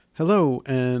Hello,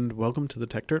 and welcome to the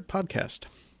Tech Dirt Podcast.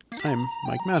 I'm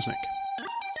Mike Masnick.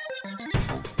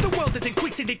 The world is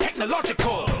increasingly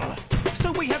technological,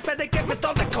 so we had better get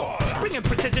methodical. Bringing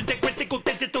precision to critical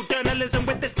digital journalism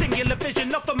with the singular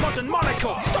vision of a modern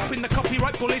monocle. Stopping the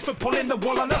copyright bullies from pulling the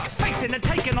wool on us. Facing and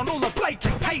taking on all the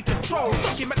blatant patent trolls.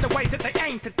 Document the ways that they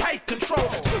aim to take control.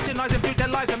 Scrutinize and view their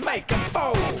lies and make them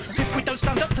fold. If we don't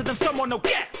stand up to them, someone will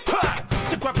get hurt.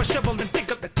 To grab a shovel and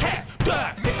dig up the tech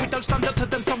dirt. If we don't stand up to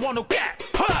them, someone will get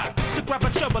hurt. To grab a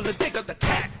shovel and dig up the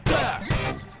tech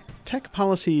dirt. Tech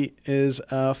policy is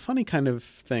a funny kind of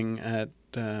thing at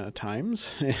times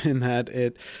in that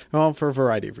for a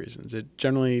variety of reasons. It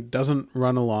generally doesn't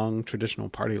run along traditional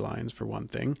party lines, for one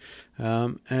thing.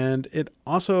 And it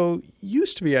also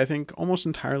used to be, I think, almost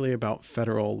entirely about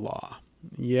federal law.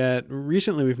 Yet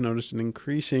recently we've noticed an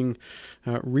increasing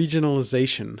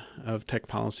regionalization of tech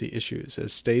policy issues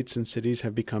as states and cities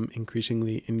have become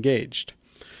increasingly engaged.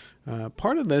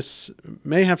 Part of this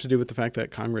may have to do with the fact that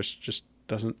Congress just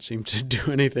doesn't seem to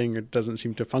do anything or doesn't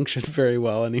seem to function very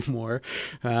well anymore.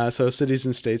 So cities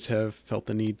and states have felt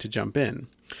the need to jump in.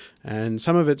 And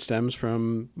some of it stems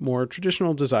from more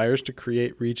traditional desires to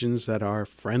create regions that are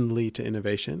friendly to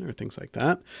innovation or things like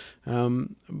that.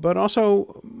 But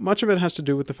also much of it has to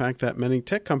do with the fact that many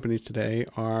tech companies today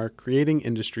are creating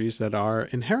industries that are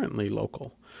inherently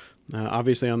local.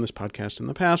 Obviously, on this podcast in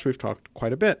the past, we've talked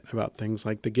quite a bit about things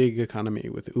like the gig economy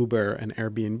with Uber and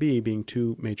Airbnb being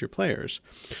two major players.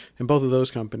 And both of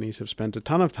those companies have spent a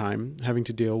ton of time having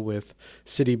to deal with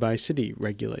city-by-city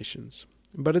regulations.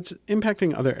 But it's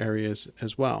impacting other areas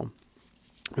as well.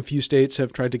 A few states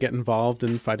have tried to get involved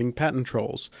in fighting patent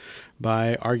trolls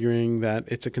by arguing that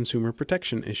it's a consumer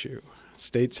protection issue.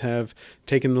 States have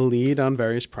taken the lead on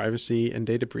various privacy and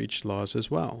data breach laws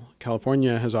as well.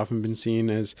 California has often been seen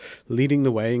as leading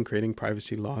the way in creating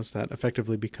privacy laws that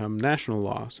effectively become national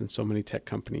law since so many tech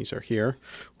companies are here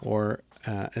or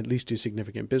at least do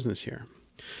significant business here.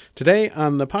 Today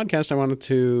on the podcast, I wanted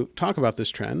to talk about this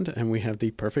trend, and we have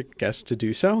the perfect guest to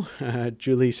do so.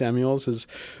 Julie Samuels has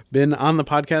been on the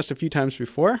podcast a few times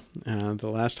before,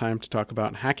 the last time to talk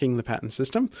about hacking the patent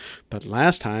system. But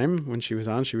last time when she was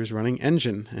on, she was running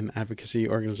Engine, an advocacy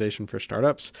organization for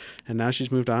startups. And now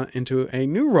she's moved on into a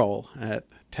new role at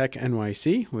Tech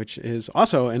NYC, which is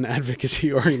also an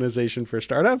advocacy organization for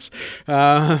startups.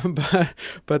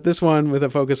 But this one with a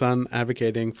focus on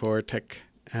advocating for tech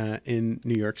in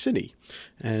New York City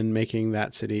and making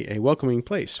that city a welcoming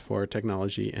place for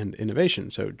technology and innovation.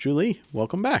 So, Julie,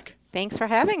 welcome back. Thanks for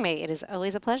having me. It is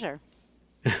always a pleasure.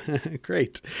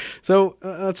 Great. So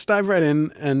let's dive right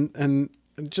in and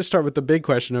just start with the big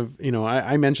question of,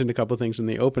 I mentioned a couple of things in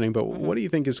the opening, but what do you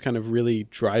think is kind of really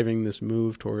driving this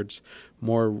move towards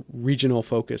more regional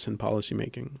focus in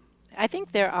policymaking? I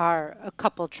think there are a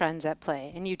couple trends at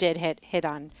play, and you did hit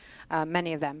on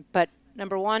many of them. But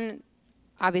number one,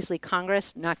 obviously,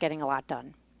 Congress not getting a lot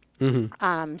done.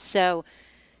 So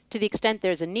to the extent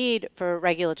there's a need for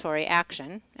regulatory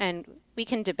action, and we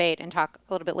can debate and talk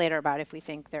a little bit later about if we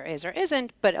think there is or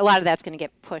isn't, but a lot of that's going to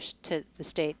get pushed to the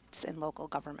states and local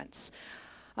governments.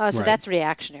 So that's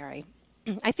reactionary.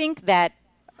 I think that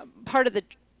part of the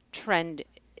trend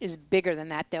is bigger than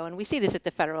that, though, and we see this at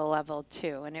the federal level,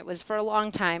 too. And it was for a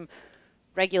long time,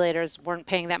 regulators weren't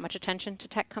paying that much attention to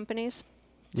tech companies,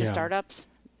 to startups.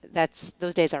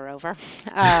 Those days are over.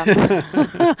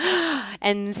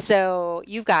 And so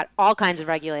you've got all kinds of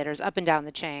regulators up and down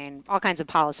the chain, all kinds of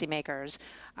policymakers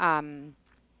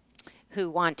who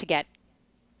want to get,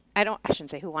 I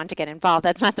shouldn't say who want to get involved,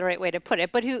 that's not the right way to put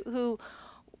it, but who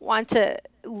want to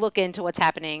look into what's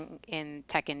happening in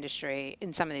tech industry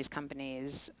in some of these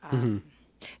companies.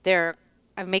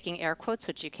 I'm making air quotes,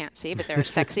 which you can't see, but there are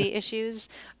sexy issues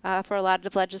for a lot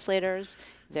of legislators.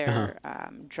 They're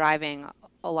driving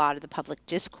a lot of the public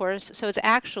discourse. So it's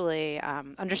actually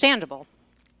understandable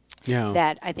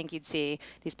that I think you'd see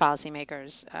these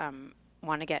policymakers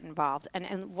want to get involved.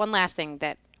 And one last thing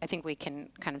that I think we can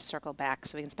kind of circle back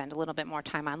so we can spend a little bit more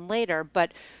time on later,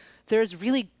 but there's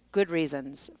really good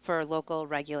reasons for local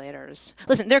regulators.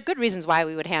 Listen, there are good reasons why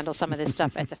we would handle some of this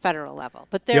stuff at the federal level,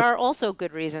 but there are also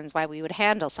good reasons why we would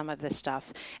handle some of this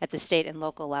stuff at the state and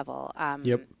local level.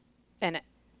 And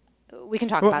we can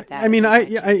talk about that. I mean,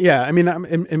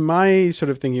 in my sort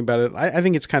of thinking about it, I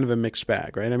think it's kind of a mixed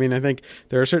bag, right? I mean, I think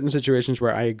there are certain situations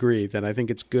where I agree that I think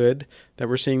it's good that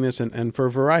we're seeing this, and for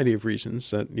a variety of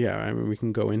reasons that, we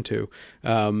can go into.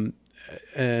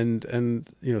 And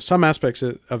some aspects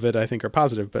of it I think are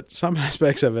positive, but some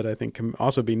aspects of it I think can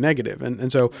also be negative.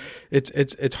 And so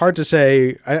it's hard to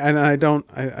say. I don't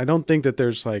think that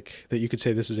there's like that you could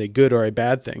say this is a good or a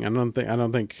bad thing. I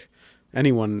don't think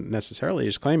anyone necessarily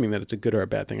is claiming that it's a good or a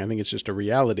bad thing. I think it's just a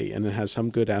reality, and it has some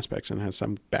good aspects and has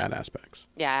some bad aspects.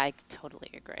 Yeah, I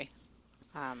totally agree.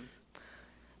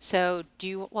 So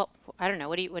I don't know.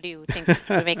 What do you think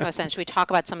would make most sense? Should we talk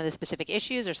about some of the specific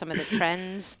issues or some of the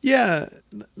trends? Yeah,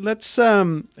 let's.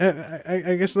 I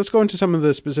guess let's go into some of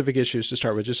the specific issues to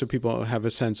start with, just so people have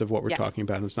a sense of what we're talking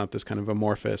about. And it's not this kind of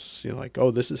amorphous, like,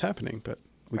 oh, this is happening, but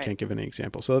we can't give any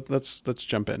examples. So let's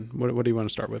jump in. What do you want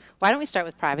to start with? Why don't we start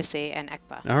with privacy and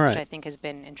ECPA, All right. which I think has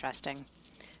been interesting.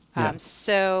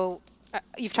 So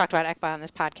you've talked about ECPA on this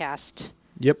podcast.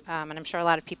 Yep. And I'm sure a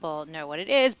lot of people know what it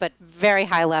is, but very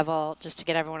high level, just to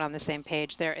get everyone on the same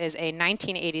page, there is a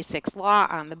 1986 law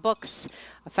on the books,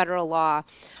 a federal law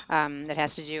that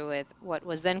has to do with what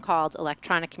was then called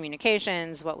electronic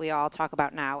communications, what we all talk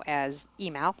about now as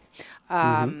email.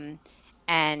 And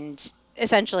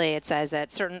essentially it says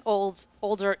that certain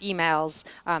older emails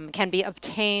can be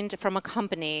obtained from a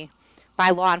company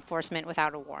by law enforcement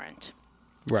without a warrant.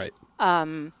 Right.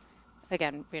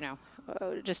 Again,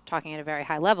 just talking at a very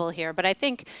high level here, but I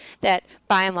think that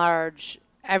by and large,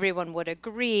 everyone would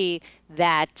agree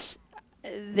that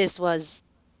this was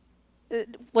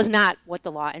not what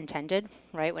the law intended,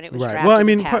 right? When it was drafted. Well, I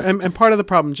mean, and part of the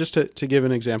problem, just to give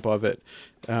an example of it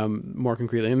more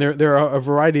concretely, and there are a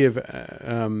variety of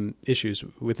issues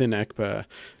within ECPA,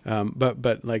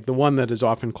 but like the one that is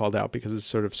often called out because it's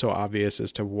sort of so obvious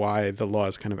as to why the law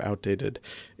is kind of outdated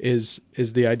is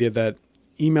the idea that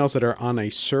emails that are on a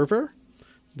server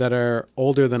that are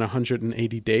older than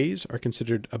 180 days are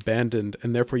considered abandoned,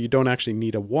 and therefore you don't actually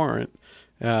need a warrant.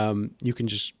 You can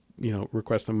just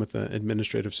request them with an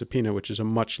administrative subpoena, which is a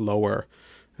much lower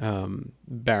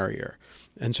barrier.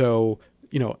 And so,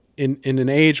 in an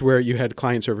age where you had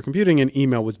client-server computing and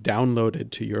email was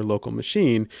downloaded to your local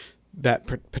machine, that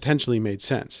potentially made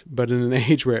sense. But in an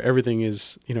age where everything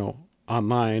is,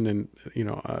 online and, you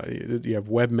have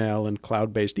webmail and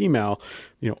cloud-based email,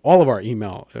 all of our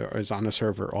email is on a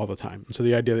server all the time. So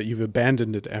the idea that you've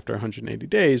abandoned it after 180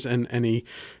 days and any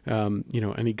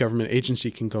government agency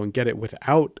can go and get it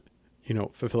without,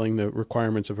 fulfilling the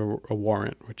requirements of a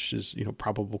warrant, which is,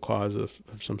 probable cause of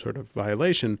some sort of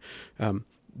violation,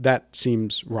 that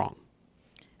seems wrong.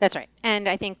 That's right. And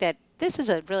I think that this is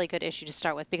a really good issue to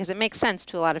start with because it makes sense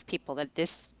to a lot of people that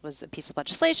this was a piece of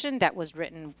legislation that was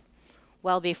written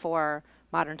well before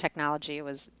modern technology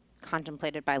was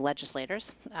contemplated by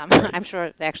legislators. I'm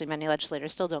sure actually many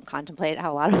legislators still don't contemplate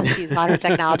how a lot of us use modern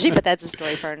technology, but that's a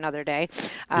story for another day.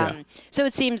 So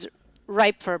it seems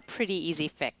ripe for a pretty easy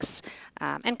fix.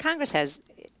 And Congress has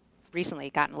recently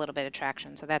gotten a little bit of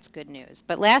traction, so that's good news.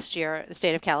 But last year, the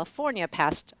state of California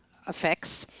passed a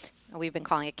fix. We've been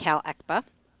calling it Cal-ECPA,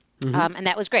 and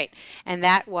that was great. And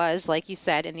that was, like you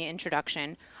said in the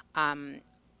introduction,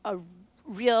 a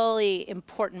really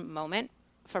important moment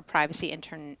for privacy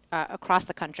across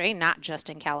the country, not just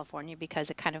in California, because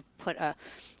it kind of put a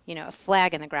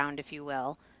flag in the ground, if you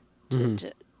will,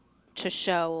 to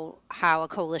show how a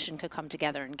coalition could come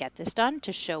together and get this done,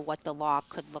 to show what the law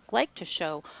could look like, to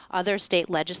show other state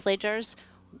legislators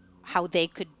how they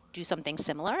could do something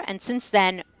similar. And since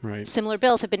then, similar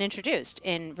bills have been introduced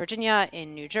in Virginia,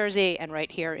 in New Jersey, and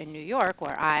right here in New York,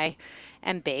 where I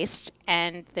am based.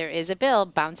 And there is a bill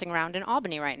bouncing around in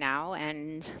Albany right now,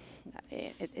 and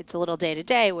it's a little day to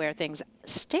day where things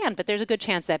stand, but there's a good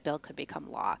chance that bill could become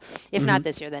law. If not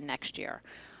this year, then next year.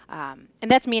 And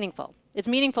that's meaningful. It's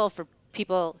meaningful for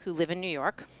people who live in New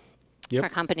York, for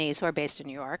companies who are based in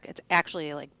New York. It's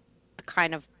actually like the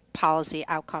kind of policy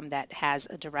outcome that has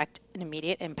a direct and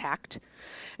immediate impact.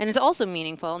 And it's also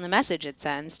meaningful in the message it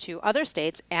sends to other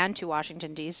states and to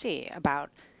Washington, D.C. about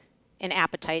an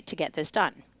appetite to get this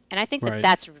done. And I think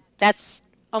that that's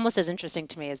almost as interesting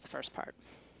to me as the first part.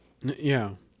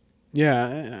 Yeah,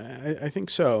 I think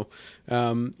so.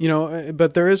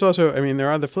 But there is also, there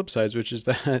are the flip sides, which is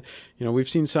that, we've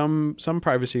seen some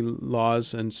privacy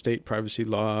laws and state privacy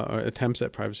law or attempts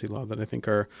at privacy law that I think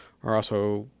are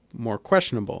also more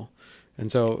questionable.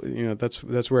 And so,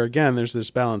 that's where, again, there's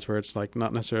this balance where it's like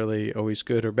not necessarily always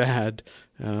good or bad.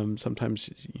 Sometimes,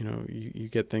 you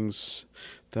get things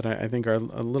that I think are a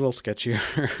little sketchier.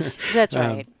 That's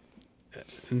right.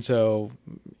 And so,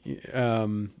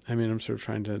 I'm sort of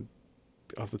trying to,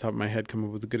 off the top of my head, come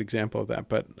up with a good example of that.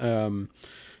 But,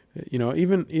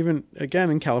 even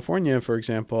again, in California, for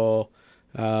example,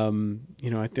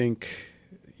 I think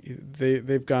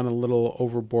they've gone a little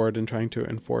overboard in trying to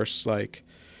enforce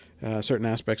certain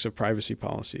aspects of privacy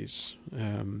policies.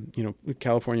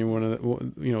 California,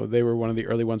 they were one of the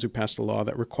early ones who passed a law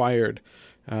that required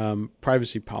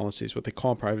privacy policies, what they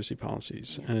call privacy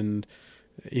policies. And,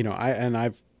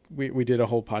 we did a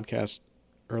whole podcast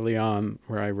early on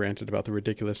where I ranted about the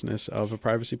ridiculousness of a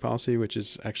privacy policy, which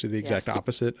is actually the exact Yes.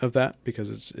 opposite of that,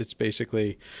 because it's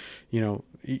basically,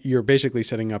 you're basically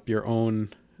setting up your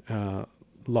own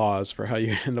laws for how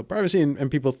you handle privacy.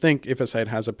 And people think if a site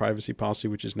has a privacy policy,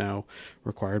 which is now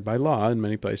required by law in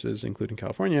many places, including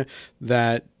California,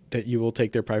 that you will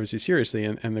take their privacy seriously.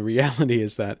 And the reality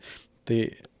is that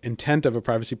the intent of a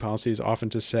privacy policy is often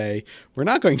to say, we're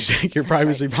not going to take your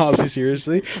privacy policy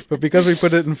seriously, but because we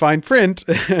put it in fine print,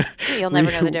 You'll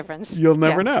never know the difference. You'll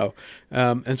never Yeah.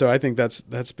 know. And so I think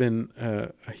that's been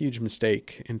a huge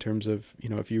mistake in terms of,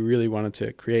 if you really wanted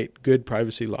to create good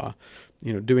privacy law,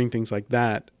 doing things like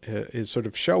that is sort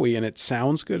of showy and it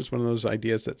sounds good. It's one of those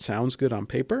ideas that sounds good on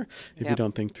paper if you Yep.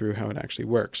 don't think through how it actually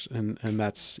works. And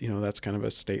that's, that's kind of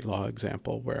a state law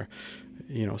example where,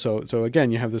 so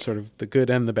again, you have this sort of the good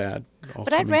and the bad all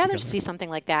But I'd coming rather together. see something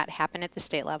like that happen at the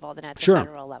state level than at the Sure.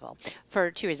 federal level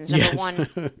for two reasons. Number Yes.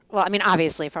 one, well, I mean,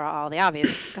 obviously for all the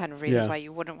obvious kind of reasons Yeah. why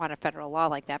you wouldn't want a federal law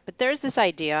like that. But there's this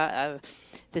idea of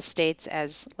the states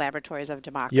as laboratories of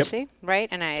democracy, right?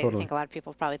 And I Totally. think a lot of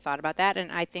people have probably thought about that.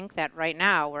 And I think that right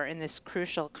now we're in this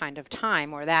crucial kind of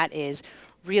time where that is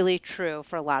really true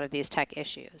for a lot of these tech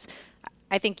issues.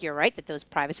 I think you're right that those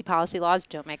privacy policy laws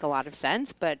don't make a lot of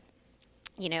sense, but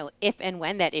if and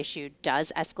when that issue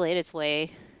does escalate its way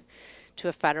to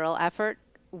a federal effort,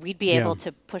 we'd be able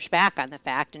to push back on the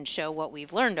fact and show what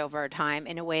we've learned over time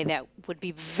in a way that would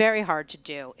be very hard to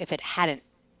do if it hadn't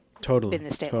Totally. been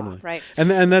the state totally. law, right?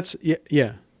 And that's,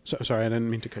 yeah. So, sorry, I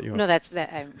didn't mean to cut you off. No, that's good.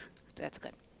 That's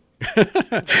pretty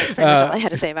much all I had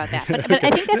to say about that. But I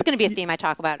think that's going to be a theme I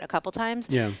talk about a couple times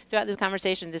Yeah. throughout this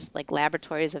conversation. This like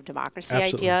laboratories of democracy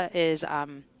Absolutely. idea is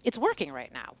it's working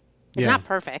right now. It's Yeah. not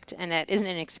perfect, and that isn't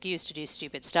an excuse to do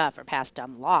stupid stuff or pass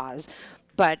dumb laws,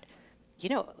 but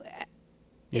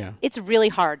Yeah. it's really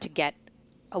hard to get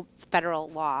a federal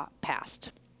law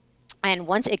passed. And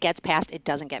once it gets passed, it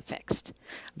doesn't get fixed.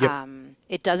 Yep.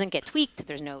 It doesn't get tweaked.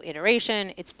 There's no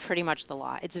iteration. It's pretty much the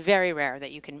law. It's very rare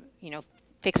that you can,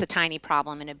 fix a tiny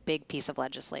problem in a big piece of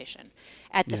legislation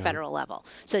at the federal level.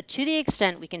 So to the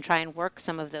extent we can try and work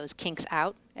some of those kinks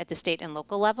out at the state and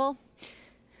local level,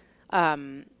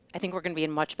 I think we're going to be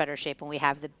in much better shape when we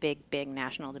have the big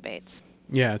national debates.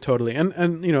 Yeah, totally.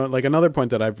 And like another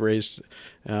point that I've raised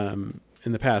in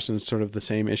the past, and it's sort of the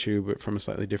same issue but from a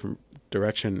slightly different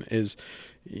direction, is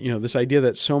this idea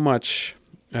that so much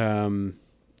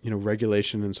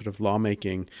regulation and sort of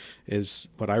lawmaking is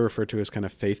what I refer to as kind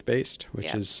of faith-based, which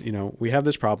Yeah. is we have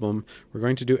this problem, we're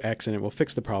going to do X and it will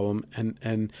fix the problem, and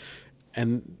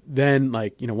then,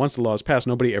 once the law is passed,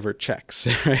 nobody ever checks.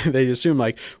 Right? They assume,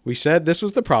 we said this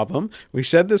was the problem, we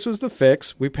said this was the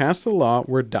fix, we passed the law,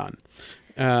 we're done.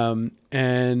 And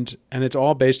it's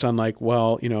all based on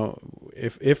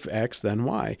if X, then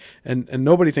Y. And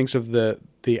nobody thinks of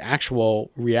the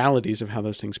actual realities of how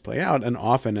those things play out. And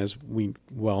often, as we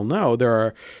well know, there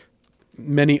are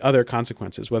many other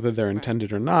consequences. Whether they're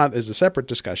intended or not is a separate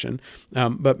discussion,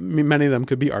 but many of them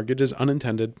could be argued as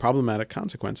unintended, problematic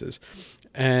consequences.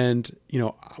 And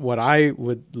what I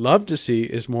would love to see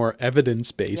is more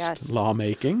evidence-based Yes.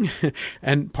 lawmaking,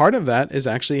 and part of that is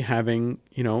actually having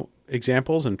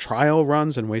examples and trial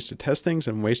runs and ways to test things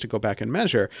and ways to go back and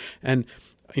measure. And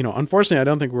unfortunately, I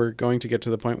don't think we're going to get to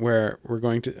the point where we're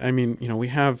going to, we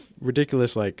have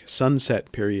ridiculous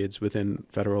sunset periods within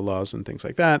federal laws and things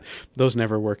like that. Those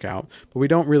never work out. But we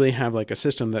don't really have a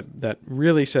system that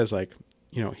really says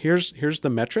here's the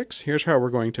metrics, here's how we're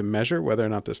going to measure whether or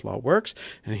not this law works,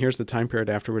 and here's the time period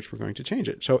after which we're going to change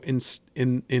it. So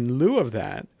in lieu of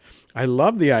that, I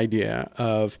love the idea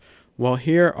of, well,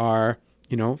 here are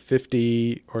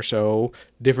 50 or so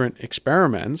different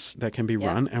experiments that can be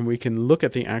run, and we can look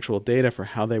at the actual data for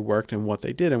how they worked and what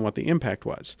they did and what the impact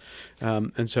was.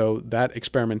 And so that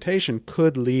experimentation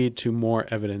could lead to more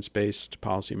evidence-based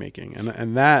policymaking.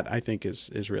 And that, I think,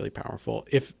 is really powerful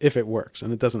if it works.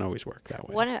 And it doesn't always work that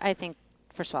way. I think,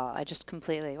 first of all, I just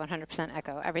completely 100%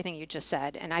 echo everything you just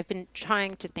said. And I've been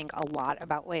trying to think a lot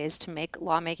about ways to make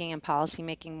lawmaking and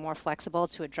policymaking more flexible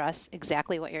to address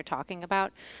exactly what you're talking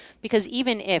about. Because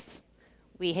even if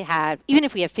we have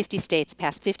 50 states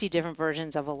pass 50 different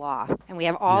versions of a law and we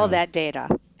have all of that data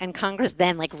and Congress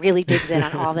then really digs in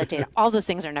on all that data, all those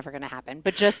things are never going to happen.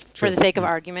 But just for the sake of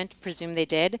argument, presume they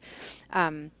did.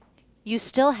 You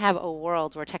still have a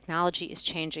world where technology is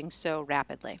changing so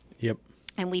rapidly. Yep.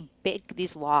 And we bake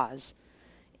these laws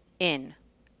in,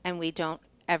 and we don't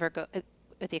ever go,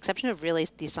 with the exception of really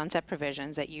these sunset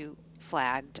provisions that you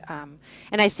flagged. And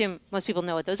I assume most people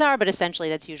know what those are, but essentially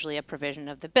that's usually a provision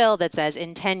of the bill that says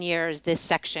in 10 years, this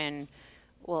section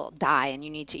will die and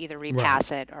you need to either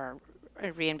repass it or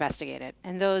reinvestigate it.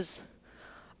 And those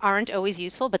aren't always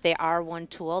useful, but they are one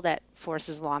tool that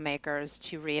forces lawmakers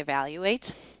to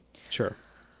reevaluate. Sure.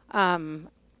 I'm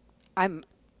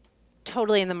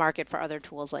totally in the market for other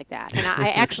tools like that. And I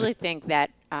actually think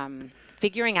that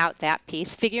figuring out that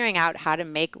piece, figuring out how to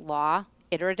make law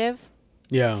iterative,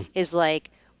 Yeah. is like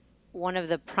one of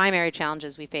the primary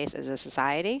challenges we face as a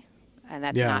society. And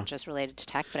that's not just related to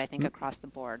tech, but I think across the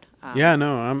board. Yeah,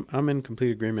 no, I'm in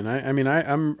complete agreement.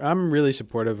 I'm really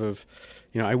supportive of,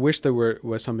 I wish there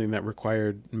was something that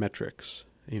required metrics.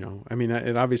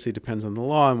 It obviously depends on the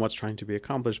law and what's trying to be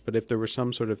accomplished. But if there was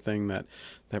some sort of thing that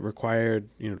required,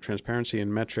 transparency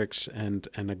and metrics and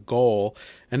a goal,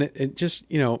 and it just,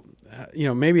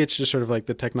 maybe it's just sort of like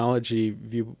the technology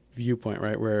viewpoint,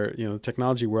 right? Where, the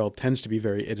technology world tends to be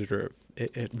very iterative.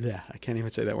 I can't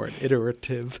even say that word,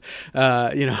 iterative,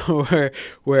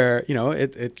 where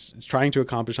it's trying to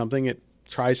accomplish something, it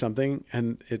tries something,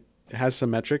 and it has some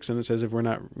metrics, and it says if we're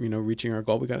not, reaching our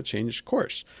goal, we got to change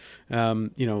course.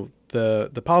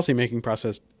 The policy making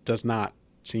process does not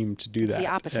seem to do that. The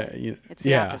opposite. It's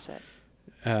the opposite.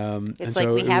 It's like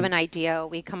we have an idea,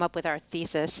 we come up with our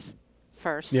thesis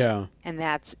first, and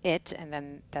that's it, and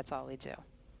then that's all we do.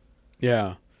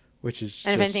 Yeah. Which is,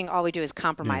 and if anything, all we do is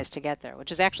compromise to get there,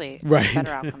 which is actually a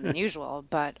better outcome than usual.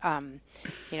 But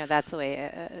that's the way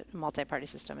a multi-party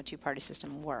system, a two-party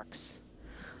system works.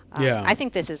 I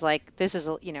think this is a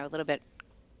little bit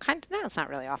it's not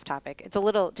really off topic. It's a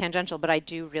little tangential, but I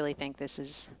do really think this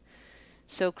is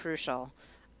so crucial,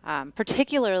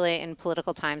 particularly in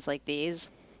political times like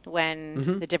these,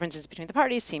 when the differences between the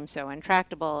parties seem so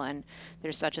intractable and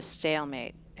there's such a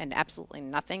stalemate and absolutely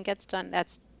nothing gets done.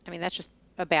 That's just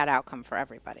a bad outcome for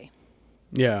everybody.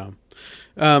 Yeah.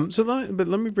 Let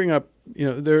me bring up,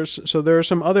 there are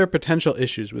some other potential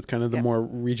issues with kind of the more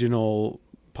regional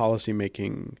policy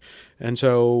making. And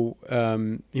so,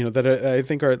 that I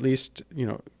think are at least,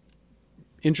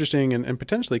 interesting and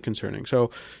potentially concerning. So,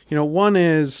 one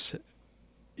is,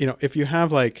 if you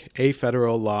have like a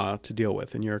federal law to deal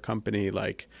with in your company,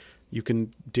 like you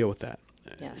can deal with that.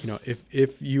 Yes.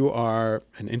 If you are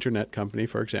an internet company,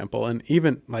 for example, and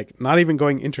even like not even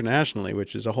going internationally,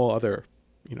 which is a whole other,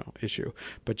 issue,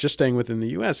 but just staying within the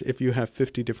U.S., if you have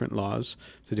 50 different laws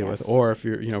to deal with, or if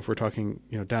you're, if we're talking,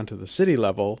 down to the city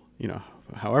level,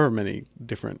 however many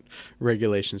different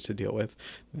regulations to deal with,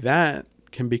 that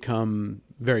can become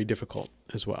very difficult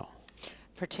as well.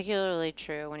 Particularly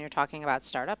true when you're talking about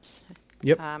startups.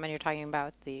 Yep. And you're talking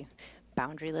about the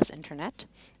boundaryless internet.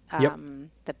 Yep.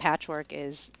 The patchwork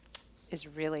is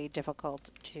really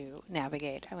difficult to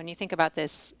navigate. And when you think about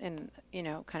this in,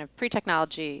 kind of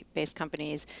pre-technology based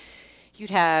companies, you'd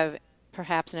have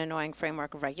perhaps an annoying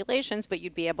framework of regulations, but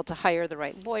you'd be able to hire the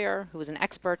right lawyer who was an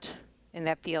expert in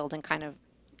that field and kind of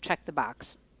check the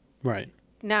box. Right.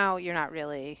 Now you're not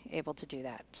really able to do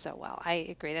that so well. I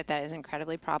agree that is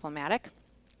incredibly problematic.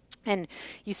 And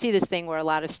you see this thing where a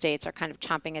lot of states are kind of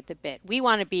chomping at the bit. We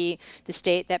want to be the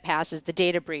state that passes the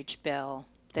data breach bill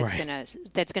that's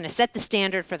going to set the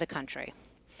standard for the country.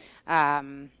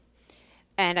 And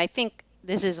I think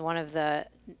this is one of the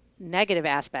negative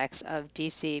aspects of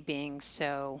DC being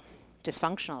so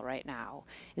dysfunctional right now,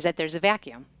 is that there's a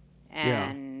vacuum.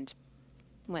 And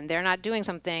when they're not doing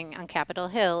something on Capitol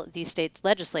Hill, these states'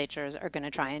 legislatures are going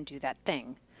to try and do that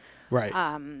thing. Right.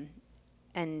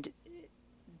 And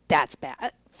that's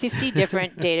bad. 50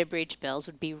 different data breach bills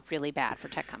would be really bad for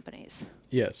tech companies.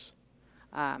 Yes.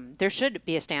 There should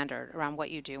be a standard around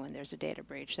what you do when there's a data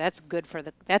breach. That's good for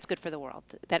the world,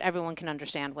 that everyone can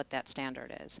understand what that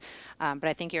standard is. But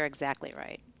I think you're exactly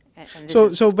right. I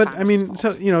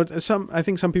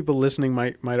think some people listening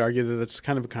might argue that that's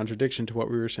kind of a contradiction to what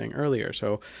we were saying earlier.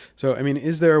 So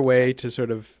is there a way to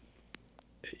sort of,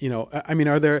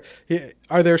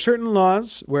 are there certain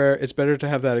laws where it's better to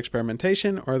have that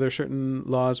experimentation, or are there certain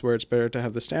laws where it's better to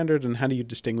have the standard, and how do you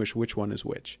distinguish which one is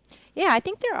which? Yeah, I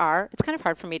think there are. It's kind of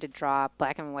hard for me to draw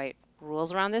black and white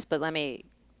rules around this, but let me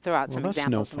throw out some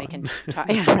examples and we can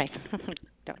talk. Yeah, right.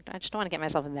 I just don't want to get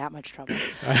myself in that much trouble.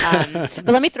 But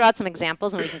let me throw out some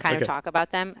examples and we can kind of talk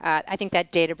about them. I think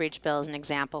that data breach bill is an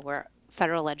example where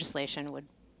federal legislation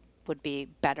would be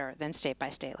better than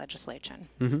state-by-state legislation.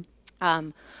 Mm-hmm.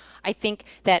 I think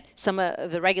that some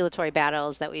of the regulatory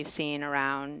battles that we've seen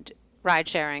around ride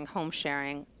sharing, home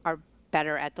sharing, are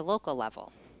better at the local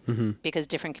level. Mm-hmm. Because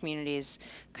different communities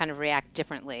kind of react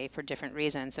differently for different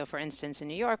reasons. So for instance, in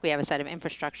New York, we have a set of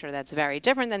infrastructure that's very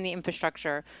different than the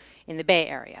infrastructure in the Bay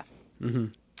Area. Mm-hmm.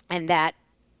 And that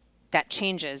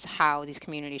changes how these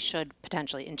communities should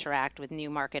potentially interact with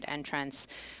new market entrants,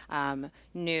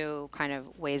 new kind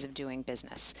of ways of doing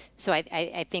business. So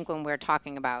I think when we're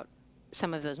talking about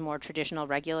some of those more traditional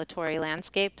regulatory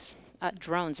landscapes.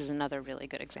 Drones is another really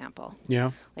good example.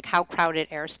 Yeah. Like how crowded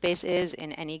airspace is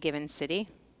in any given city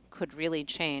could really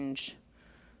change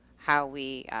how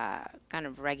we kind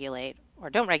of regulate or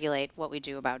don't regulate what we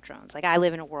do about drones. Like I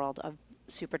live in a world of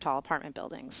super tall apartment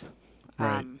buildings,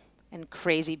 Right. and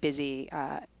crazy busy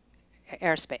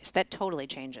airspace. That totally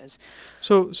changes.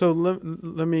 So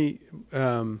let me,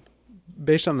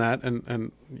 based on that,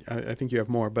 and I think you have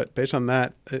more, but based on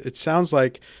that, it sounds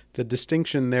like the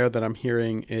distinction there that I'm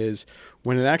hearing is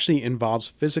when it actually involves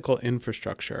physical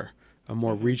infrastructure, a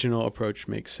more regional approach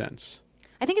makes sense.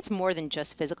 I think it's more than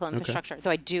just physical infrastructure,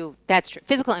 though that's true.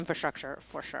 Physical infrastructure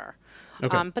for sure.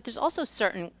 Okay. But there's also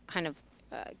certain kind of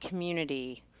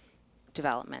community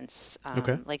developments,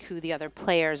 Okay. like who the other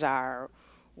players are,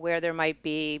 where there might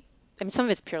be, I mean, some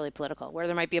of it's purely political, where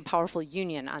there might be a powerful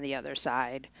union on the other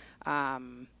side,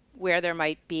 where there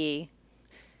might be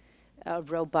a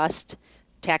robust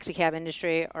taxi cab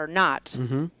industry or not,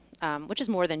 which is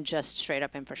more than just straight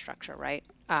up infrastructure, right?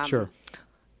 Sure.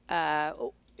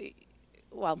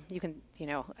 Well, you can,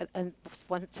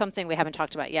 something we haven't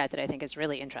talked about yet that I think is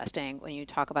really interesting when you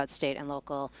talk about state and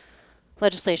local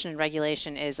legislation and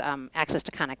regulation is access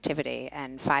to connectivity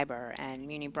and fiber and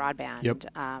muni broadband. Yep.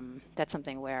 That's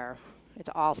something where it's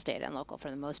all state and local for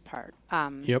the most part.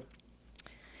 Yep.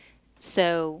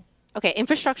 So, okay,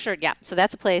 infrastructure, yeah. So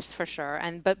that's a place for sure.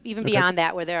 But even beyond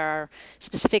that, where there are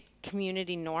specific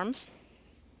community norms.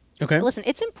 Okay. Listen,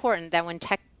 it's important that when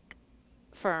tech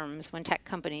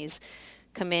companies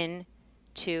come in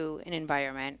to an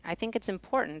environment, I think it's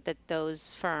important that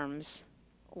those firms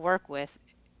work with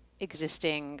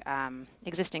existing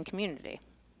community.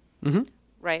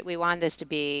 Right? We want this to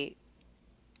be,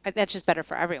 that's just better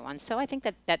for everyone. So I think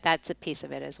that's a piece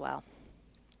of it as well.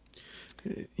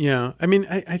 Yeah. I mean,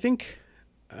 I think,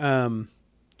 yeah,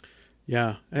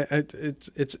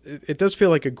 it does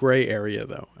feel like a gray area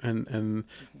though. And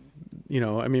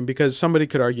I mean, because somebody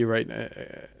could argue, right,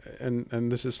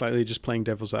 and this is slightly just playing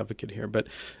devil's advocate here, but,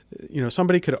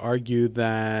 somebody could argue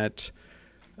that,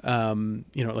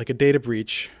 like a data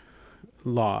breach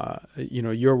law,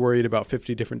 you're worried about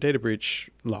 50 different data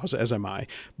breach laws, as am I,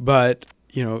 but,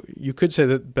 you could say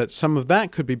that, but some of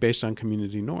that could be based on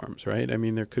community norms, right? I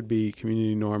mean, there could be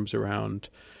community norms around,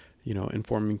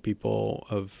 informing people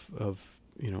of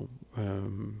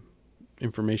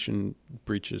information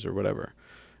breaches or whatever.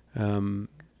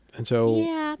 And so,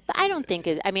 yeah, but I don't think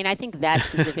I mean, I think that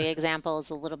specific example is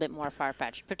a little bit more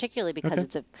far-fetched, particularly because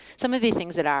some of these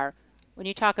things that are, when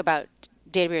you talk about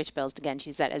data breach bills, again, to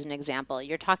use that as an example,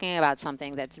 you're talking about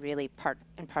something that's really part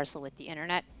and parcel with the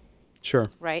internet. Sure.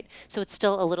 Right? So it's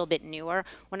still a little bit newer.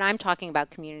 When I'm talking about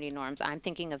community norms, I'm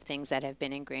thinking of things that have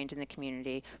been ingrained in the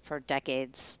community for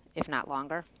decades, if not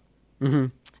longer.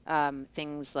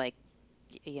 Things like,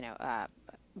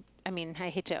 I mean, I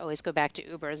hate to always go back to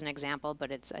Uber as an example,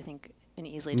 but it's, I think, an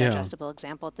easily digestible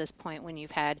example at this point when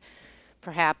you've had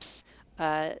perhaps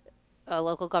a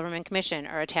local government commission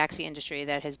or a taxi industry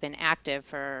that has been active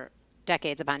for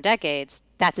decades upon decades.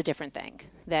 That's a different thing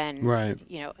than,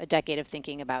 a decade of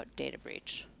thinking about data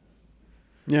breach.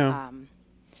 Yeah.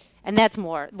 And that's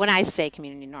more, when I say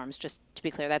community norms, just to be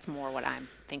clear, that's more what I'm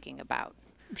thinking about.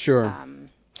 Sure.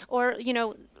 Or,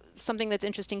 something that's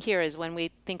interesting here is when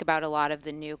we think about a lot of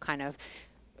the new kind of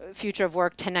future of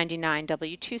work 1099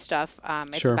 W-2 stuff,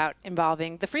 it's about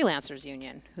involving the freelancers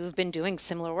union who've been doing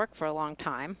similar work for a long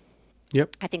time.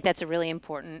 Yep. I think that's a really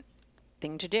important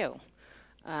thing to do.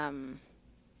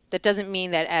 That doesn't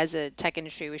mean that as a tech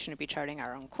industry we shouldn't be charting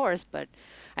our own course, but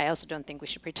I also don't think we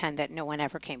should pretend that no one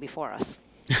ever came before us.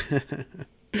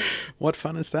 What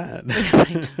fun is that?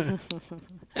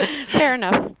 Fair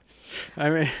enough. I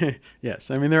mean,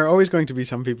 yes. I mean, there are always going to be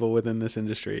some people within this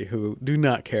industry who do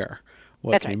not care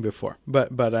what came before.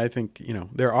 But I think,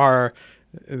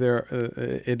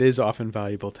 it is often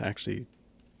valuable to actually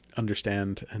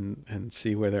understand and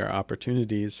see where there are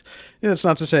opportunities. It's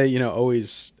not to say,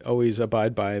 always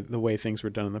abide by the way things were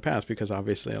done in the past, because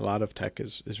obviously a lot of tech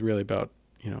is really about,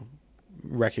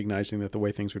 recognizing that the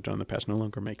way things were done in the past no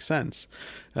longer makes sense.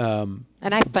 And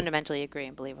I fundamentally agree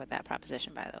and believe with that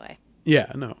proposition, by the way.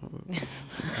 Yeah, no.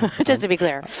 Just to be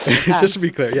clear. Just to be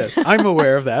clear, yes. I'm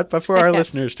aware of that, but for our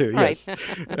listeners too, yes. Right.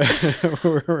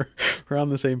 we're on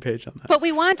the same page on that. But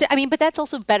we want to, but that's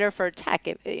also better for tech,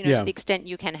 to the extent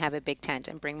you can have a big tent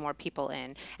and bring more people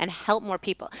in and help more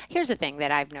people. Here's the thing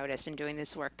that I've noticed in doing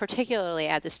this work, particularly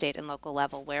at the state and local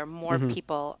level, where more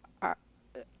people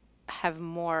have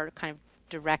more kind of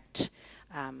direct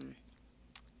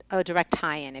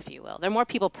tie-in, if you will. There are more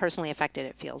people personally affected,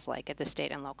 it feels like, at the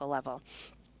state and local level.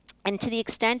 And to the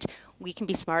extent we can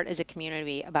be smart as a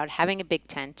community about having a big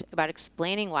tent, about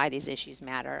explaining why these issues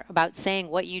matter, about saying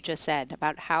what you just said,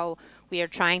 about how we are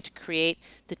trying to create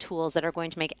the tools that are going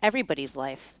to make everybody's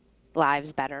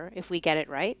lives better if we get it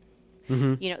right.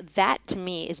 That to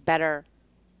me is better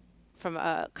from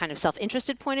a kind of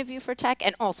self-interested point of view for tech,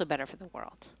 and also better for the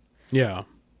world. Yeah.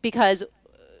 Because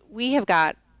we have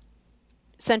got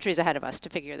centuries ahead of us to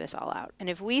figure this all out. And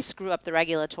if we screw up the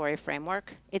regulatory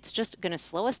framework, it's just going to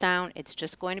slow us down. It's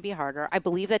just going to be harder. I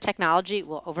believe that technology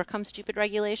will overcome stupid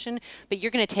regulation, but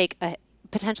you're going to take a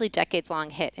potentially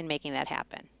decades-long hit in making that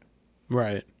happen.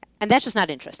 Right. And that's just not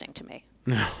interesting to me.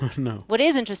 No. What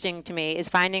is interesting to me is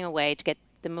finding a way to get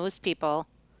the most people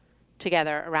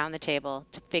together around the table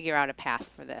to figure out a path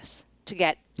for this, to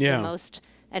get the most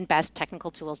and best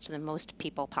technical tools to the most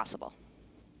people possible.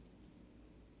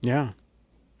 Yeah.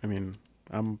 I mean,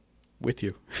 I'm with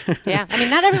you. Yeah. I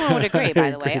mean, not everyone would agree, by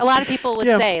the way. A lot of people would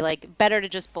say, like, better to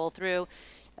just bowl through.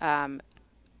 I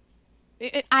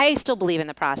still believe in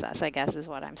the process, I guess, is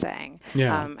what I'm saying.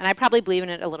 Yeah. And I probably believe in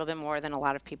it a little bit more than a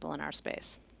lot of people in our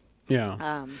space.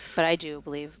 Yeah. But I do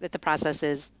believe that the process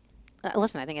is,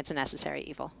 listen, I think it's a necessary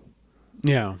evil.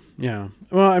 Yeah. Yeah.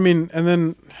 Well, I mean, and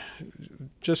then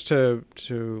just to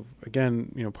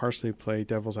again, partially play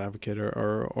devil's advocate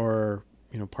or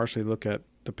partially look at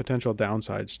the potential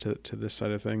downsides to this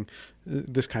side of thing,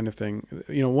 this kind of thing.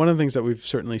 One of the things that we've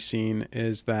certainly seen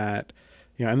is that,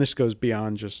 and this goes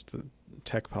beyond just the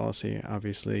tech policy,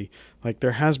 obviously, like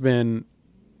there has been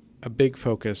a big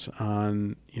focus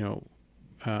on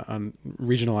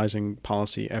regionalizing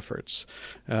policy efforts,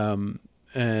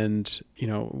 and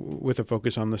with a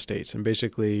focus on the states, and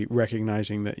basically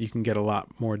recognizing that you can get a lot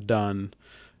more done,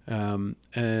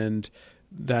 and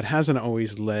that hasn't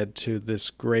always led to this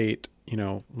great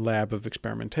lab of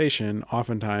experimentation.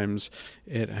 Oftentimes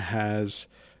it has,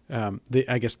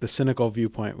 I guess the cynical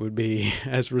viewpoint would be,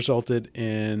 has resulted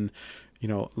in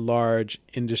large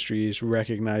industries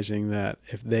recognizing that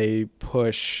if they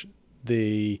push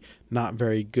the not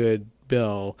very good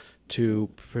bill to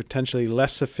potentially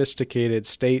less sophisticated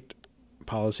state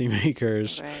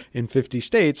policymakers in 50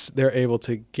 states, they're able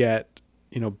to get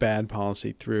bad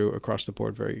policy through across the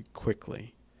board very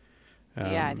quickly.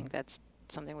 Yeah, I think that's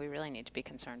something we really need to be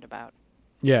concerned about.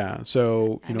 Yeah,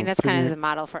 so I mean that's kind of the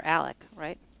model for ALEC,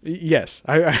 right? Yes,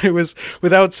 I was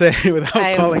without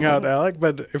calling out ALEC,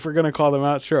 but if we're going to call them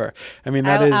out, sure. I mean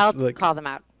I'll call them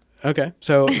out. Okay,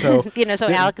 so so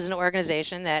ALEC is an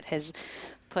organization that has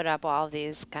put up all of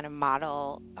these kind of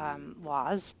model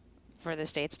laws for the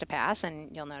states to pass,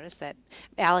 and you'll notice that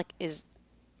ALEC is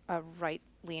a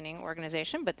right-leaning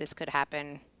organization, but this could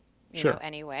happen,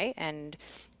 anyway. And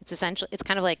it's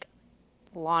kind of like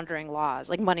laundering laws,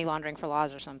 like money laundering for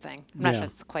laws or something. I'm not sure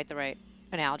it's quite the right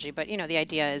analogy, but the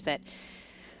idea is that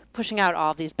pushing out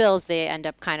all of these bills, they end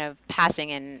up kind of passing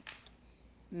in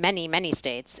many, many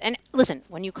states. And listen,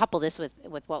 when you couple this with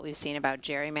what we've seen about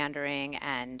gerrymandering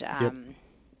and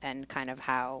and kind of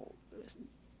how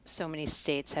so many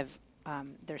states have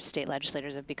their state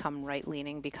legislators have become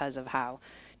right-leaning because of how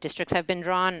districts have been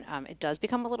drawn, it does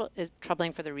become a little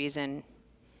troubling for the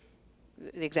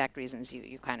exact reasons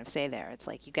you kind of say there. It's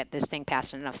like you get this thing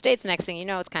passed in enough states, the next thing you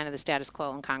know, it's kind of the status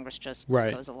quo, and Congress just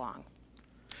goes along.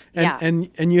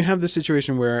 And you have the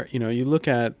situation where you look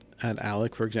at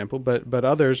ALEC, for example, but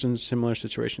others in similar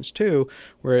situations too,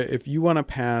 where if you want to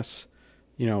pass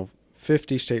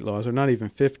 50 state laws, or not even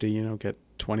 50, get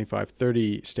 25,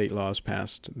 30 state laws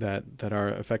passed that are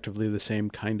effectively the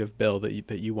same kind of bill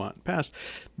that you want passed,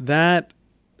 that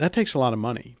takes a lot of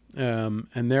money,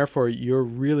 and therefore you're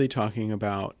really talking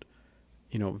about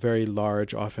very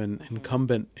large, often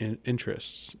incumbent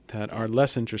interests that are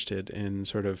less interested in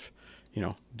sort of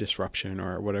disruption,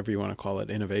 or whatever you want to call it,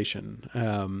 innovation,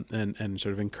 and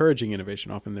sort of encouraging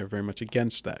innovation. Often they're very much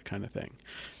against that kind of thing.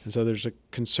 And so there's a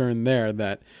concern there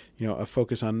that, a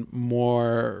focus on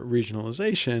more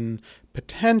regionalization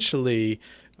potentially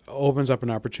opens up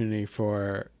an opportunity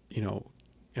for,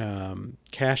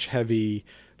 cash-heavy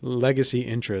legacy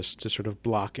interests to sort of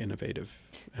block innovative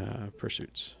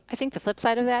pursuits. I think the flip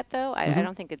side of that, though, I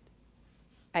don't think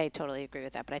I totally agree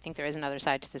with that, but I think there is another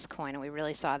side to this coin, and we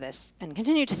really saw this and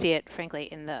continue to see it, frankly,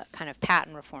 in the kind of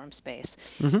patent reform space.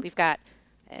 We've got,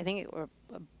 I think, we're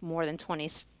more than 20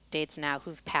 states now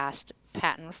who've passed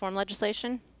patent reform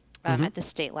legislation at the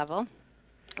state level,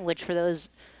 which, for those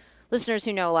listeners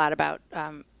who know a lot about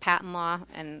patent law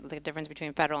and the difference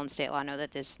between federal and state law, know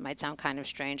that this might sound kind of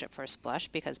strange at first blush,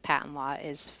 because patent law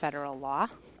is federal law.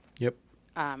 Yep.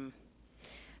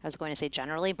 I was going to say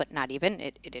generally, but not even.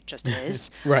 It just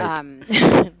is. Right.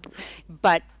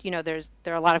 But there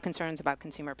are a lot of concerns about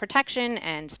consumer protection,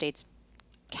 and states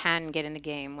can get in the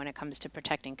game when it comes to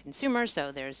protecting consumers.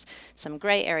 So there's some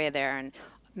gray area there, and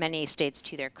many states,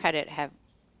 to their credit, have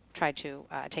tried to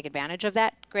take advantage of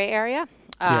that gray area.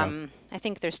 I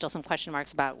think there's still some question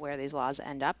marks about where these laws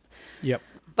end up. Yep.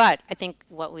 But I think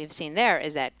what we've seen there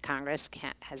is that Congress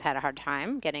has had a hard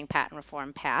time getting patent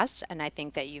reform passed, and I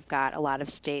think that you've got a lot of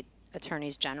state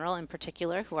attorneys general in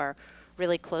particular who are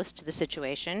really close to the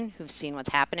situation, who've seen what's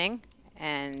happening,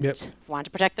 and want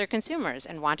to protect their consumers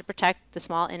and want to protect the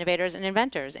small innovators and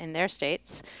inventors in their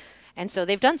states. And so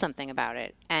they've done something about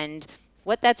it. And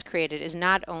what that's created is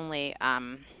not only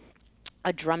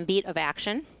a drumbeat of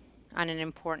action on an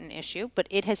important issue, but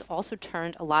it has also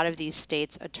turned a lot of these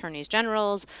states' attorneys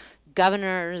generals,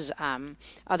 governors,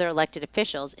 other elected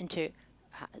officials into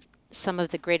some of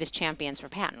the greatest champions for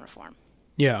patent reform.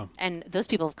 Yeah. And those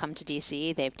people have come to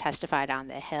D.C. They've testified on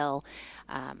the Hill.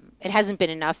 It hasn't been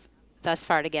enough thus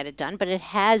far to get it done, but it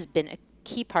has been a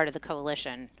key part of the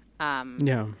coalition.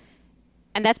 Yeah.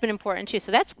 And that's been important too.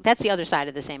 So that's the other side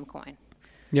of the same coin.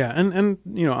 Yeah, and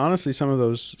honestly, some of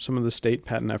the state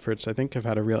patent efforts I think have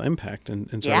had a real impact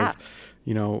in sort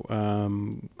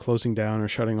of closing down or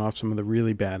shutting off some of the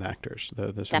really bad actors,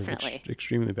 the sort Definitely. of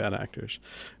extremely bad actors,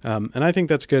 and I think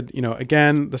that's good.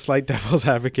 Again, the slight devil's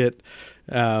advocate.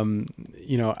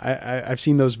 I've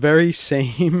seen those very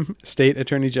same state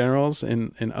attorney generals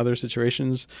in other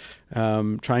situations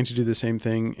trying to do the same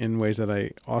thing in ways that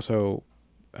I also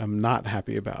I'm not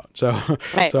happy about. So,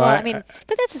 right. So well,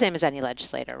 but that's the same as any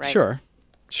legislator, right?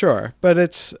 Sure. But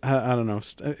it's, I don't know,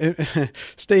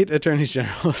 state attorneys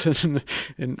generals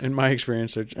in my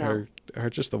experience are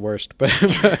just the worst. But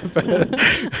the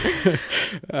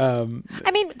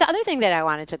other thing that I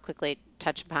wanted to quickly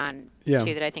touch upon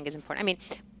too that I think is important.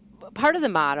 Part of the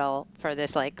model for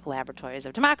this, like laboratories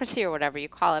of democracy or whatever you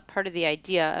call it, part of the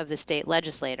idea of the state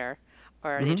legislator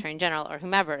or the attorney general or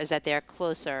whomever is that they're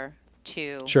closer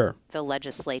to the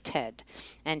legislated.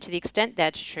 And to the extent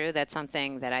that's true, that's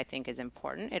something that I think is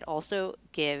important. It also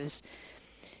gives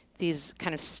these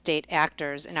kind of state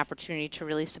actors an opportunity to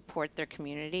really support their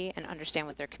community and understand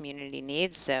what their community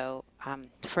needs. So,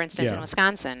 for instance, in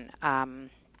Wisconsin,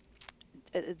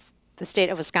 the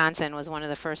state of Wisconsin was one of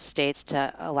the first states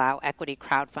to allow equity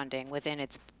crowdfunding within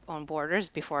its own borders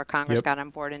before Congress got on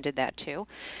board and did that too.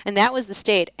 And that was the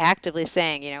state actively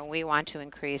saying, we want to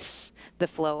increase the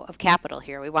flow of capital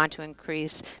here. We want to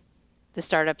increase the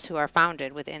startups who are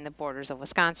founded within the borders of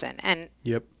Wisconsin. And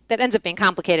that ends up being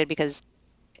complicated because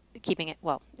it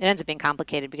ends up being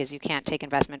complicated because you can't take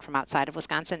investment from outside of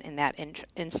Wisconsin in that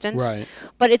instance. Right.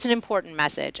 But it's an important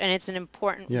message, and it's an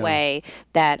important way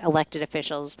that elected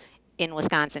officials in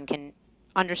Wisconsin can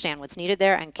understand what's needed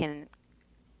there and can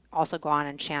also go on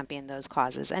and champion those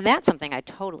causes. And that's something I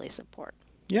totally support.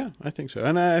 Yeah, I think so.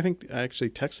 And I think actually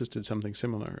Texas did something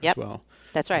similar as well.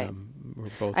 That's right.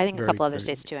 I think a couple other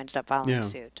states too ended up following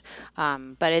suit.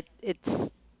 But it's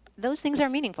those things are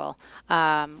meaningful.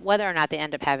 Whether or not they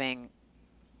end up having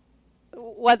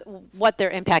what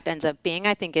their impact ends up being,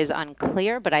 I think is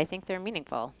unclear, but I think they're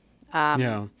meaningful.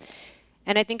 And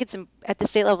I think it's at the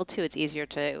state level too. It's easier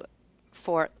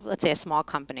for let's say a small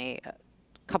company, a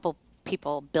couple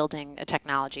people building a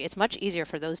technology. It's much easier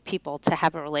for those people to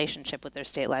have a relationship with their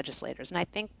state legislators. And I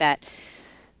think that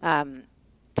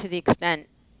to the extent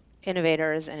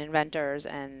innovators and inventors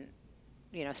and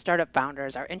startup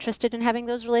founders are interested in having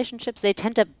those relationships, they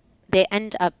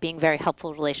end up being very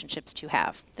helpful relationships to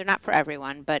have. They're not for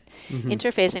everyone, but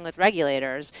interfacing with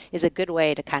regulators is a good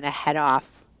way to kind of head off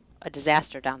a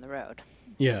disaster down the road.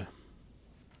 Yeah.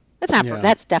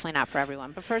 That's definitely not for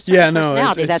everyone, but for certain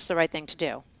personalities, that's the right thing to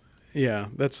do. Yeah,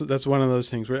 that's one of those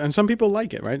things where, and some people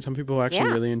like it, right? Some people actually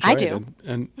really enjoy it,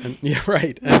 and yeah,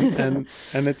 right, and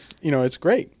it's it's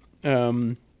great,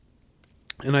 and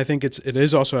I think it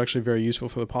is also actually very useful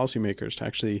for the policymakers to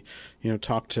actually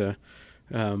talk to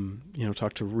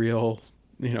real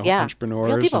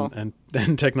entrepreneurs real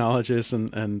and technologists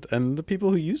and the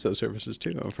people who use those services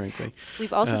too, frankly.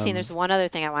 We've also seen there's one other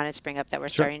thing I wanted to bring up that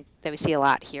we see a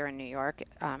lot here in New York.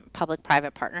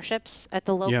 Public-private partnerships at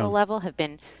the local level have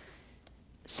been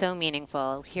so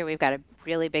meaningful. Here we've got a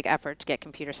really big effort to get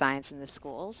computer science in the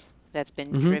schools that's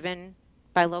been driven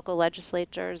by local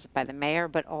legislators, by the mayor,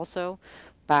 but also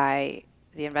by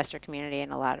the investor community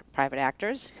and a lot of private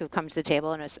actors who've come to the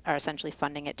table and are essentially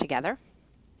funding it together.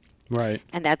 Right.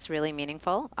 And that's really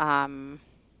meaningful.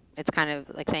 It's kind of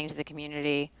like saying to the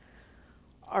community,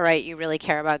 all right, you really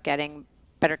care about getting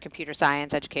better computer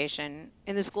science education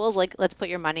in the schools, like let's put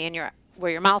your money and your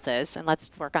where your mouth is, and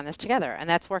let's work on this together. And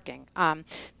that's working.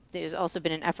 There's also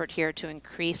been an effort here to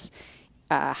increase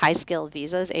high-skilled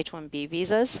visas, H-1B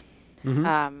visas.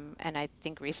 And I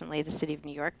think recently the city of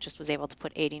New York just was able to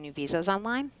put 80 new visas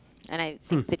online. And I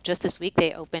think that just this week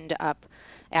they opened up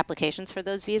applications for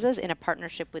those visas in a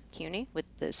partnership with CUNY, with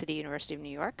the City University of New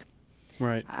York.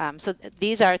 Right. So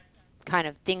these are kind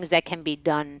of things that can be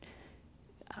done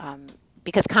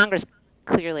because Congress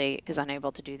clearly is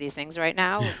unable to do these things right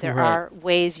now. There Right. are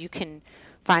ways you can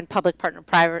find private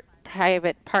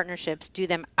partnerships, do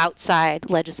them outside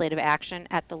legislative action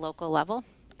at the local level.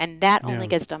 And that only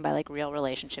gets done by like real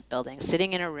relationship building,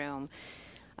 sitting in a room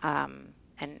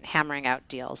and hammering out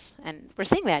deals. And we're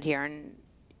seeing that here. And,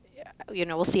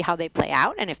 we'll see how they play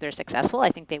out. And if they're successful,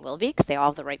 I think they will be because they all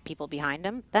have the right people behind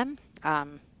them.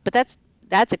 But that's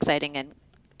exciting and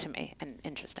to me and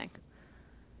interesting.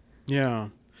 Yeah.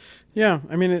 Yeah.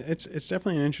 I mean, it's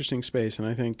definitely an interesting space. And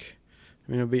I think,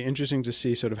 it'll be interesting to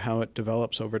see sort of how it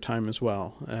develops over time as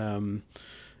well. I'm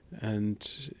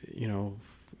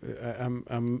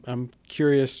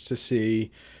curious to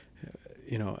see,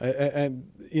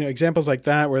 examples like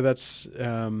that where that's,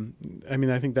 I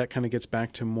think that kind of gets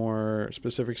back to more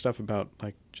specific stuff about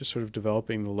like just sort of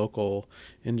developing the local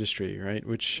industry, right?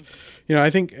 Which, I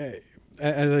think,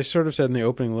 as I sort of said in the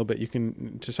opening a little bit, you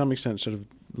can to some extent sort of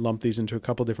lump these into a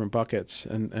couple different buckets,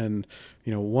 and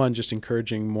one, just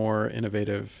encouraging more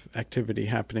innovative activity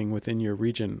happening within your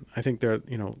region. I think there are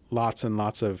lots and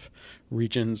lots of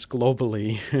regions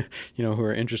globally who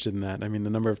are interested in that. I mean, the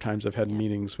number of times I've had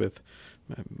meetings with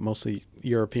mostly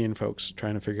European folks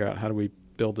trying to figure out how do we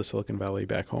build the Silicon Valley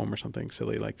back home or something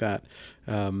silly like that.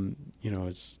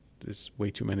 It's way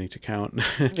too many to count.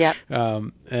 Yeah.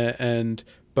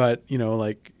 But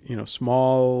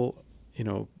small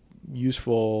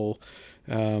useful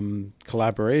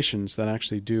collaborations that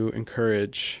actually do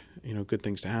encourage good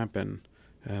things to happen.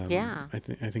 I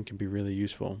think can be really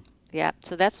useful. Yeah.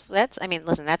 So that's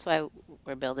listen, that's why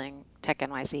we're building Tech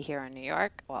NYC here in New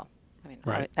York. Well,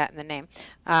 right. That in the name.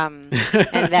 And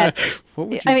that what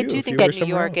would you do think that New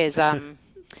York is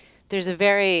there's a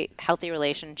very healthy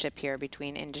relationship here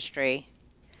between industry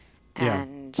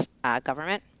and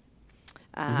government.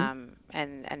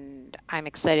 And I'm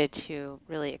excited to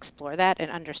really explore that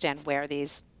and understand where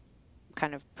these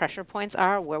kind of pressure points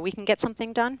are, where we can get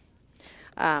something done.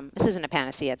 This isn't a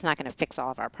panacea. It's not going to fix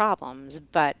all of our problems,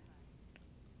 but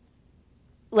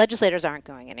legislators aren't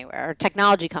going anywhere.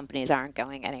 Technology companies aren't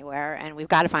going anywhere, and we've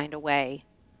got to find a way.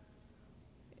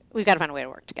 We've got to find a way to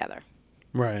work together.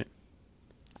 Right.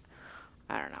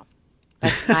 I don't know.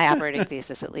 That's my operating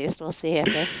thesis, at least. We'll see if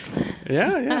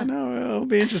no, it'll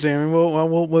be interesting. I mean,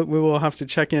 we will have to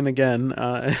check in again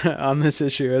on this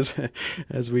issue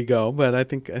as we go. But I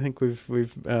think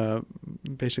we've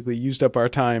basically used up our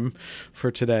time for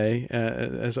today.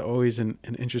 As always, an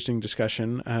interesting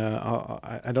discussion.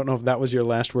 I don't know if that was your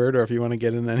last word or if you want to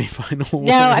get in any final.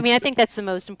 No, I mean, I think that's the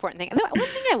most important thing. One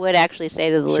thing I would actually say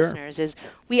to the listeners is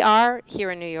we are here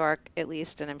in New York, at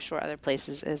least, and I'm sure other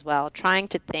places as well, trying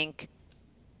to think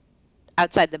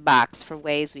outside the box for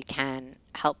ways we can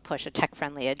help push a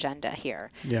tech-friendly agenda here.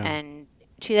 Yeah. And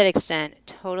to that extent,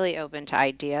 totally open to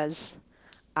ideas.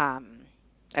 I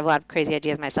have a lot of crazy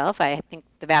ideas myself. I think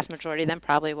the vast majority of them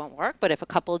probably won't work, but if a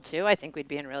couple do, I think we'd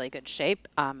be in really good shape.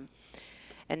 And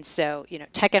so,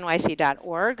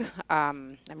 technyc.org,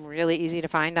 I'm really easy to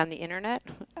find on the internet.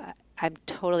 I'm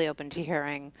totally open to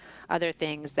hearing other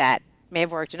things that may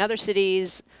have worked in other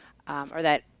cities, or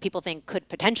that people think could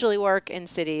potentially work in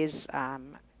cities.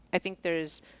 I think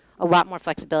there's a lot more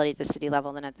flexibility at the city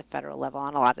level than at the federal level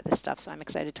on a lot of this stuff. So I'm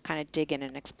excited to kind of dig in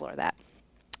and explore that.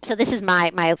 So this is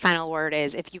my final word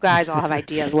is, if you guys all have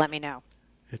ideas, let me know.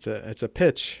 It's a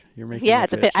pitch. You're making. Yeah,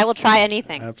 it's a pitch. I will try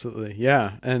anything. Absolutely.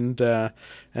 Yeah, and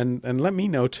let me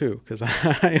know too, because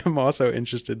I am also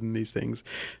interested in these things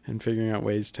and figuring out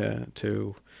ways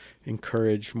to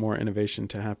encourage more innovation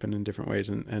to happen in different ways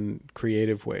and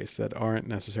creative ways that aren't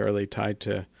necessarily tied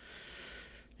to,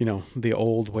 the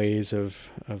old ways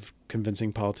of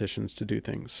convincing politicians to do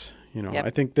things. Yep. I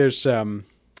think there's the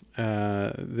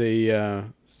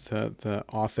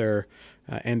author.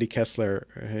 Andy Kessler,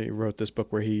 he wrote this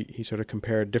book where he sort of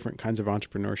compared different kinds of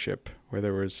entrepreneurship, where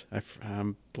there was,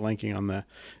 I'm blanking on the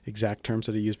exact terms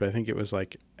that he used, but I think it was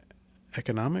like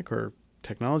economic or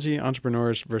technology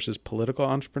entrepreneurs versus political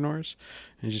entrepreneurs.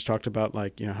 And he just talked about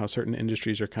how certain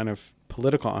industries are kind of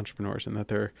political entrepreneurs and that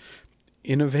they're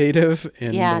innovative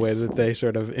in the way Yes. that they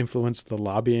sort of influence the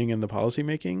lobbying and the policy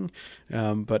making,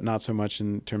 but not so much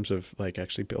in terms of like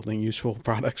actually building useful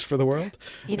products for the world.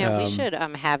 We should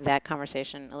have that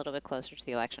conversation a little bit closer to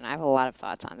the election. I have a lot of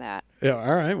thoughts on that. Yeah,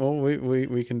 all right. Well,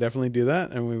 we can definitely do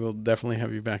that, and we will definitely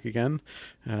have you back again.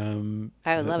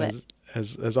 I would love it.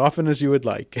 As often as you would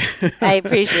like. I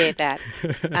appreciate that.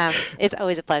 It's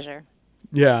always a pleasure.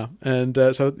 Yeah, and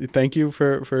so thank you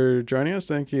for joining us.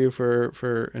 Thank you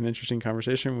for an interesting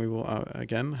conversation. We will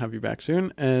again have you back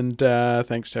soon, and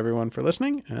thanks to everyone for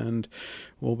listening. And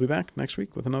we'll be back next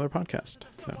week with another podcast.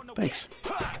 So thanks.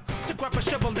 To grab a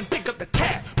shovel and dig up the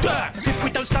tap. If we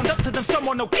don't stand up to them,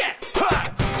 someone will get.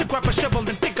 To grab a shovel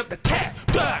and dig up the tap.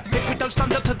 If we don't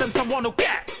stand up to them, someone will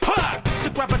get. To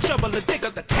grab a shovel and dig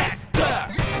up the tap.